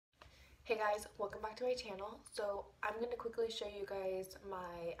Hey guys, welcome back to my channel. So I'm going to quickly show you guys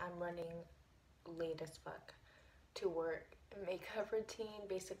my I'm running late as fuck to work makeup routine.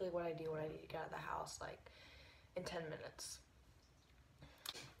 Basically what I do when I need to get out of the house like in 10 minutes.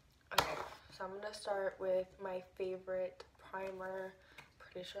 Okay, so I'm going to start with my favorite primer.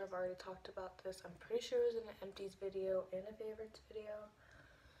 Pretty sure I've already talked about this. I'm pretty sure it was in an empties video and a favorites video.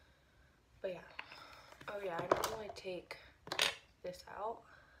 But yeah. Oh yeah, I normally take this out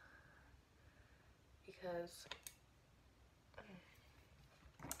because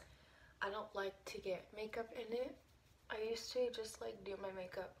I don't like to get makeup in it. I used to just like do my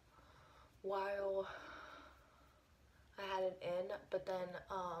makeup while I had it in, but then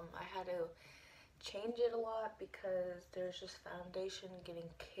I had to change it a lot because there's just foundation getting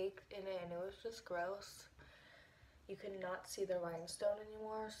caked in it and it was just gross. You could not see the rhinestone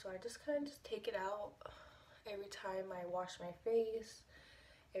anymore, so I just kind of just take it out every time I wash my face,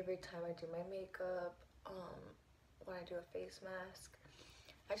 every time I do my makeup, when I do a face mask.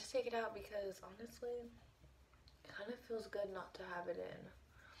 I just take it out because honestly, it kind of feels good not to have it in.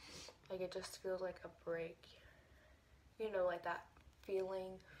 Like it just feels like a break. You know, like that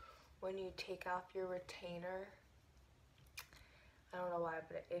feeling when you take off your retainer. I don't know why,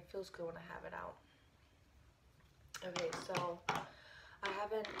 but it feels good when I have it out. Okay, so I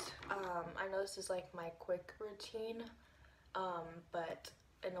haven't, I know this is like my quick routine, but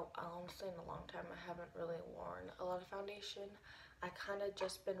honestly in a long time I haven't really worn a lot of foundation. I kind of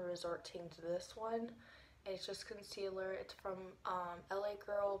just been resorting to this one. It's just concealer. It's from LA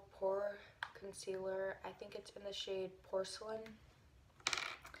Girl Pore Concealer. I think it's in the shade Porcelain.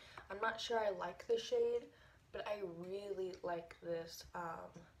 I'm not sure I like the shade, but I really like this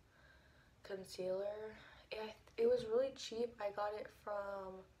concealer. It was really cheap. I got it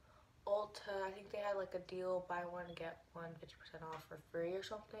from Ulta. I think they had like a deal, buy one get one 50% off for free or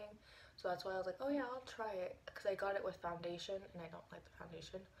something. So that's why I was like, oh yeah, I'll try it, because I got it with foundation and I don't like the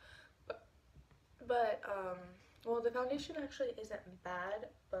foundation. But well, the foundation actually isn't bad,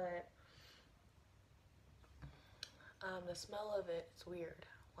 but the smell of it, it's weird.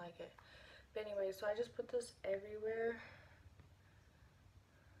 I like it. But anyway, so I just put this everywhere.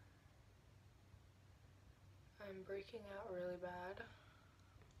 I'm breaking out really bad.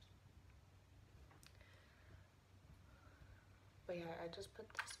 But yeah, I just put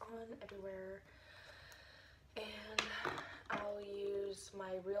this on everywhere. And I'll use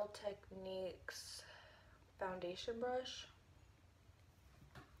my Real Techniques foundation brush.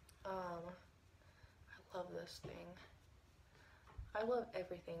 I love this thing. I love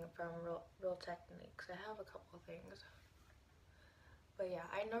everything from Real Techniques. I have a couple of things. But yeah,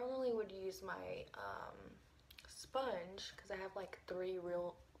 I normally would use my sponge because I have like 3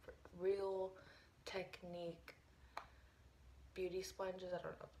 Real Technique beauty sponges. I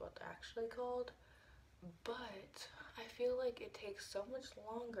don't know what they're actually called, but I feel like it takes so much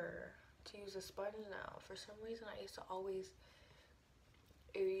longer to use a sponge now. For some reason, it used to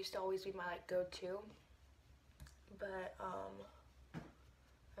always be my like go-to, but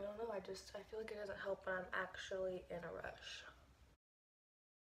I don't know. I feel like it doesn't help when I'm actually in a rush.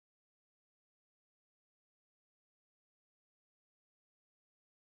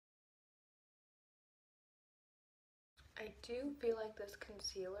 I do feel like this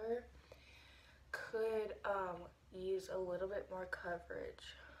concealer could use a little bit more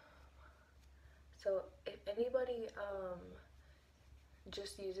coverage. So if anybody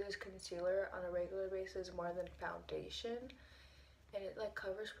just uses concealer on a regular basis more than foundation and it like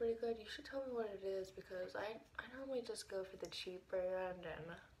covers pretty good, you should tell me what it is, because I normally just go for the cheap brand and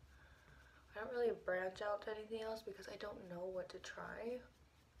I don't really branch out to anything else because I don't know what to try.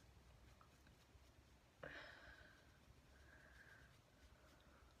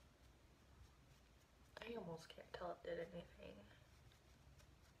 I almost can't tell it did anything.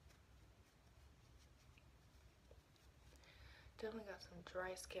 Definitely got some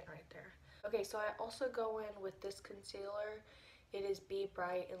dry skin right there. Okay, so I also go in with this concealer. It is Be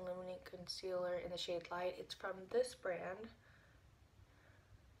Bright Illuminate Concealer in the shade Light. It's from this brand.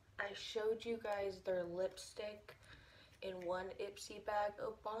 I showed you guys their lipstick in one Ipsy bag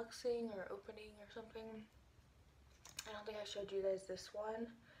unboxing or opening or something. I don't think I showed you guys this one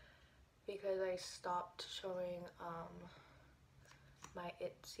because I stopped showing my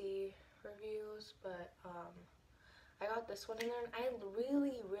Ipsy reviews, but I got this one in there and I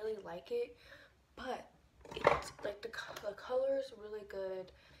really like it, but it's like the color is really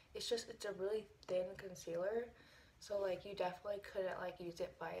good. It's a really thin concealer, so like you definitely couldn't like use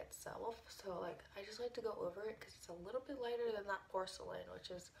it by itself. So like I just like to go over it because it's a little bit lighter than that Porcelain, which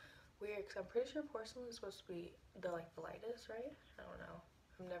is weird because I'm pretty sure Porcelain is supposed to be the lightest, right? I don't know.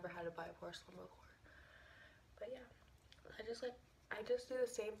 I've never had to buy porcelain before. But yeah, I just do the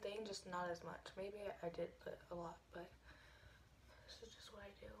same thing, just not as much. Maybe I did a lot, but this is just what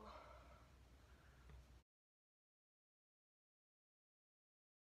I do.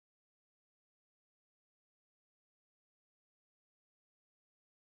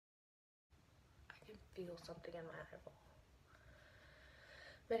 I can feel something in my eyeball.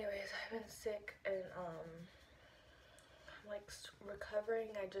 But anyways, I've been sick and I'm like recovering.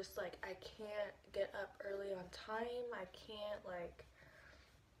 I just like I can't get up early on time. I can't like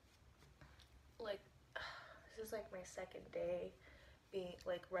this is like my second day being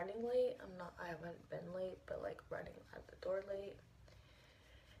like running late. I haven't been late, but like running out the door late.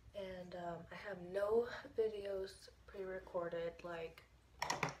 And I have no videos pre-recorded. Like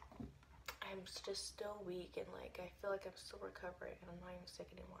I'm just still weak and like I feel like I'm still recovering and I'm not even sick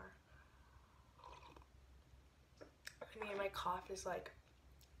anymore. I mean, my cough is like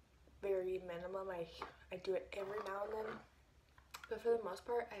very minimum. I do it every now and then, but for the most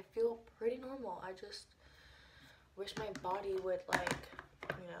part I feel pretty normal. I just wish my body would like,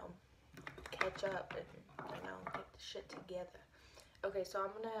 you know, catch up and, you know, get the shit together. Okay, so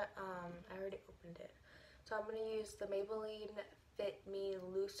I'm gonna I already opened it, so I'm gonna use the Maybelline Fit Me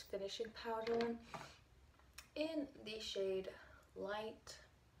Loose Finishing Powder in the shade Light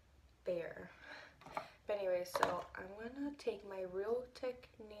Fair. But anyway, so I'm gonna take my Real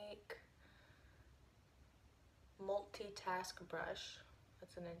Technique multitask brush.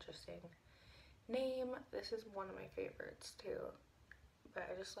 That's an interesting name. This is one of my favorites too, but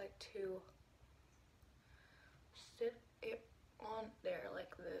I just like to sit it on there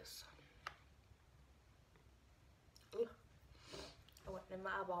like this. Ooh, I went in my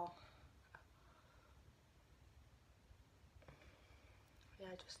eyeball. Yeah,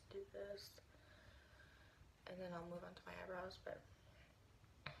 I just do this and then I'll move on to my eyebrows. But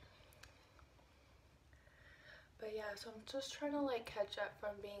yeah, so I'm just trying to like catch up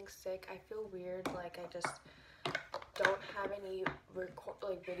from being sick. I feel weird, like I just don't have any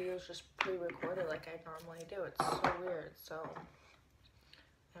videos just pre-recorded like I normally do. It's so weird. So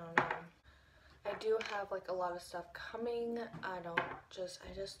I don't know. I do have like a lot of stuff coming. I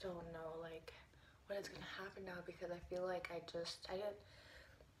just don't know like when it's gonna happen now, because I feel like I didn't,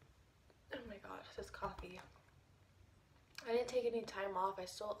 oh my god, this coffee. I didn't take any time off. I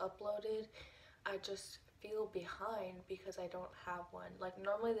still uploaded. I just feel behind because I don't have one. Like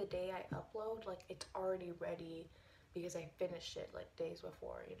normally the day I upload, like it's already ready because I finished it like days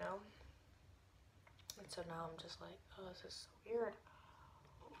before, you know? And so now I'm just like, oh, this is so weird.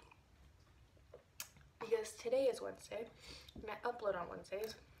 Because today is Wednesday and I upload on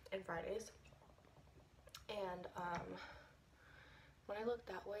Wednesdays and Fridays. And when I look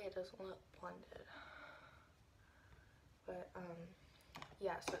that way, it doesn't look blended. But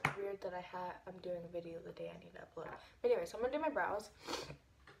yeah, so it's weird that I'm doing a video the day I need to upload. But anyway, so I'm gonna do my brows.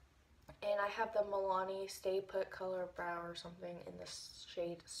 And I have the Milani Stay Put Color Brow or something in the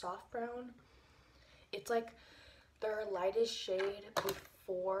shade Soft Brown. It's like their lightest shade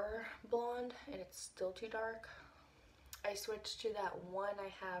before blonde, and it's still too dark. I switched to that one I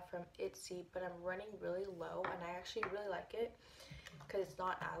have from Itsy, but I'm running really low, and I actually really like it because it's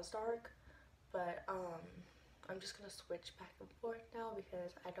not as dark. But I'm just gonna switch back and forth now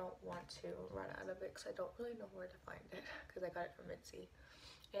because I don't want to run out of it, because I don't really know where to find it because I got it from Itsy.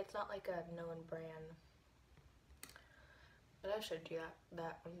 And it's not like a known brand, but I showed you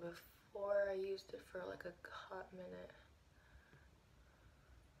that one before. I used it for like a hot minute.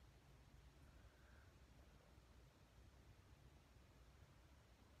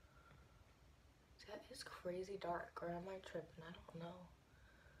 That is crazy dark, or am I tripping? I don't know.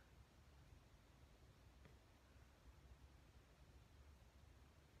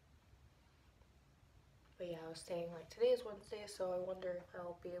 But yeah, I was saying like today is Wednesday, so I wonder if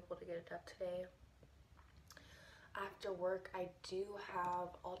I'll be able to get it done today. After work, I do have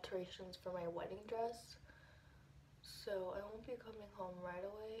alterations for my wedding dress, so I won't be coming home right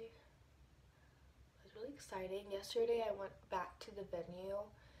away. It's really exciting. Yesterday I went back to the venue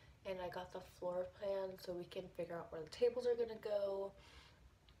and I got the floor plan so we can figure out where the tables are gonna go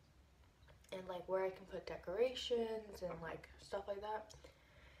and like where I can put decorations and like stuff like that.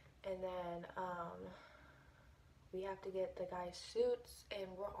 And then we have to get the guys suits, and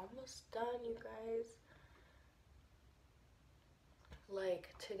we're almost done, you guys.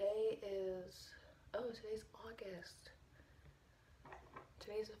 Like today's August.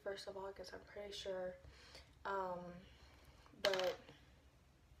 Today's the 1st of August, I'm pretty sure. But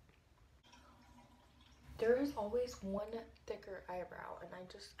there is always one thicker eyebrow, and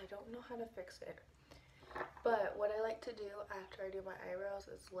I don't know how to fix it. But what I like to do after I do my eyebrows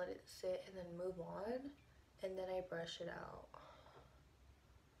is let it sit and then move on, and then I brush it out.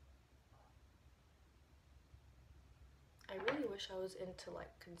 I really wish I was into like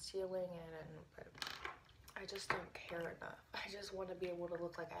concealing it, but I just don't care enough. I just want to be able to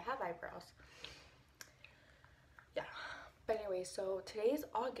look like I have eyebrows. Yeah. But anyway, so today's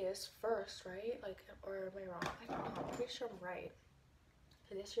August 1st, right? Like, or am I wrong? I don't know. I'm pretty sure I'm right.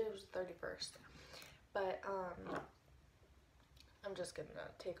 This year was the 31st. But I'm just gonna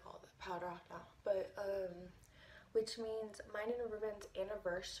take all the powder off now. But which means mine and Ruben's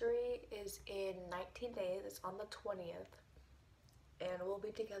anniversary is in 19 days. It's on the 20th. And we'll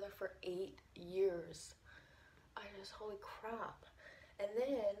be together for 8 years. I just, holy crap. And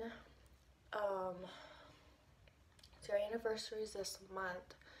then, so our anniversary is this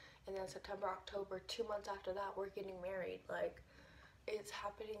month. And then September, October, 2 months after that, we're getting married. Like, it's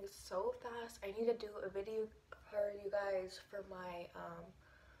happening so fast. I need to do a video for you guys for my,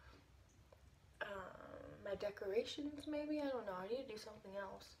 my decorations maybe. I don't know. I need to do something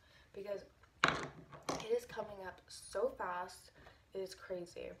else because it is coming up so fast. It is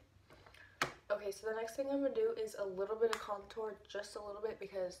crazy. Okay, so the next thing I'm gonna do is a little bit of contour, just a little bit,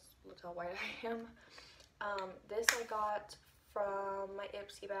 because look how white I am. This I got from my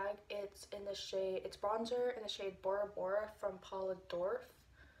Ipsy bag. It's in the shade, it's bronzer in the shade Bora Bora from Paula Dorf.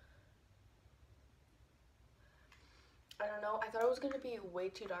 I don't know, I thought it was gonna be way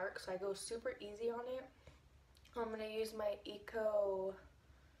too dark, so I go super easy on it. I'm gonna use my Eco,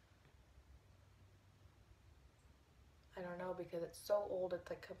 I don't know because it's so old, it's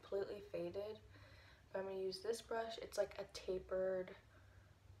like completely faded. But I'm gonna use this brush. It's like a tapered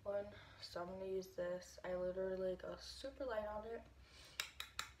one, so I'm gonna use this. I literally go super light on it.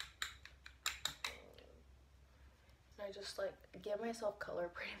 And I just like give myself color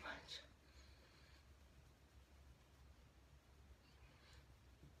pretty much.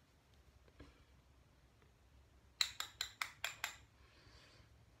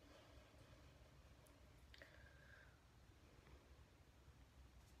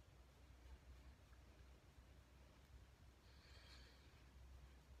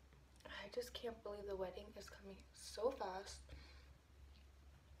 I just can't believe the wedding is coming so fast.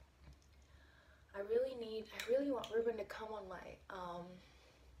 I really want Ruben to come on my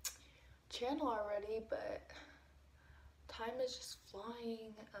channel already, but time is just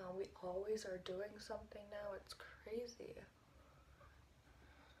flying. We always are doing something now. It's crazy.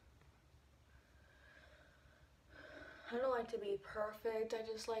 I don't like to be perfect. I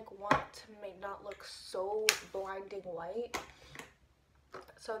just like want to not look so blinding white.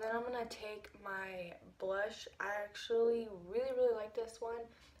 So then I'm gonna take my blush. I actually really like this one.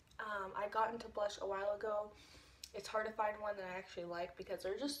 I got into blush a while ago. It's hard to find one that I actually like because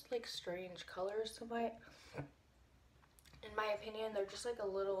they're just like strange colors to my, in my opinion. They're just like a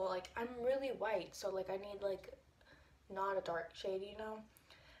little, like, I'm really white, so like I need like not a dark shade, you know.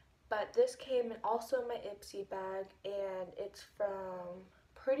 But this came also in my Ipsy bag, and it's from,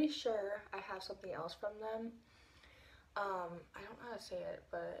 pretty sure I have something else from them. I don't know how to say it,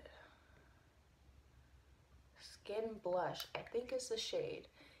 but Skin Blush, I think is the shade.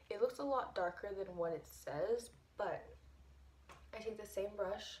 It looks a lot darker than what it says, but I take the same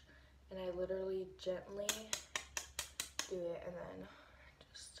brush and I literally gently do it, and then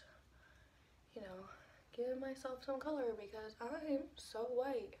just, you know, give myself some color because I'm so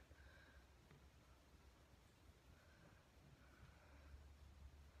white.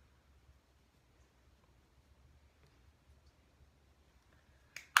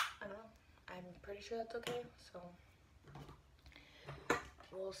 I don't know. I'm pretty sure that's okay, so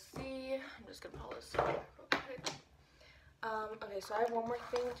we'll see. I'm just gonna pull this real quick. Okay, so I have one more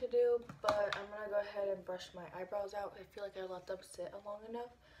thing to do, but I'm gonna go ahead and brush my eyebrows out. I feel like I let them sit long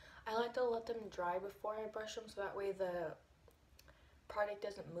enough. I like to let them dry before I brush them, so that way the product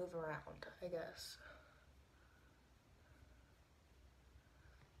doesn't move around, I guess.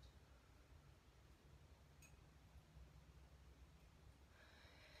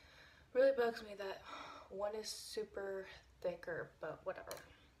 Really bugs me that one is super thicker, but whatever.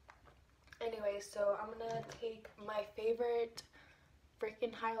 Anyway, so I'm gonna take my favorite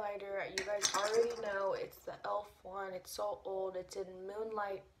freaking highlighter. You guys already know it's the e.l.f. one. It's so old. It's in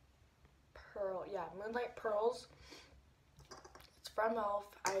Moonlight Pearl. Yeah, Moonlight Pearls. It's from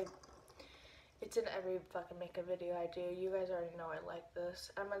e.l.f. It's in every fucking makeup video I do. You guys already know I like this.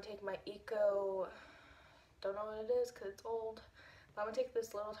 I'm gonna take my Eco, don't know what it is because it's old. But I'm gonna take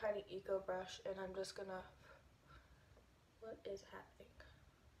this little tiny Eco brush and I'm just gonna, what is happening?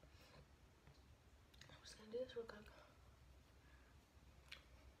 I'm just gonna do this real quick.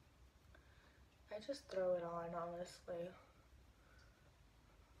 I just throw it on, honestly.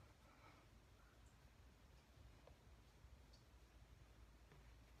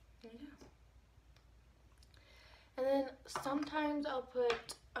 Yeah. And then sometimes I'll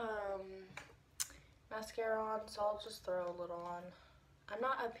put mascara on, so I'll just throw a little on. I'm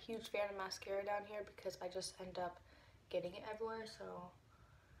not a huge fan of mascara down here because I just end up getting it everywhere, so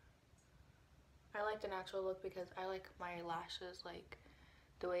I like the natural look because I like my lashes like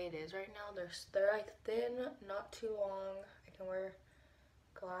the way it is right now. They're like thin, not too long. I can wear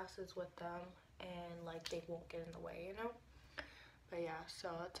glasses with them and like they won't get in the way, you know? But yeah, so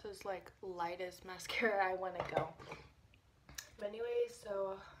it's as like light as mascara I want to go. But anyways,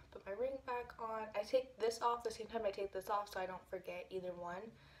 so put my ring back on. I take this off the same time I take this off so I don't forget either one.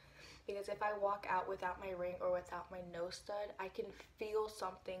 Because if I walk out without my ring or without my nose stud, I can feel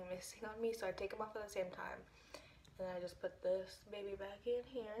something missing on me. So I take them off at the same time. And then I just put this baby back in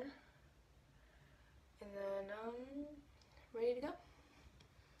here. And then, ready to go.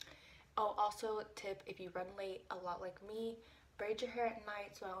 Oh, also tip, if you run late a lot like me, braid your hair at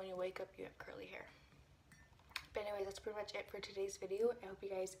night so that when you wake up you have curly hair. But anyways, that's pretty much it for today's video. I hope you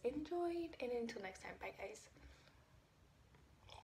guys enjoyed, and until next time, bye guys.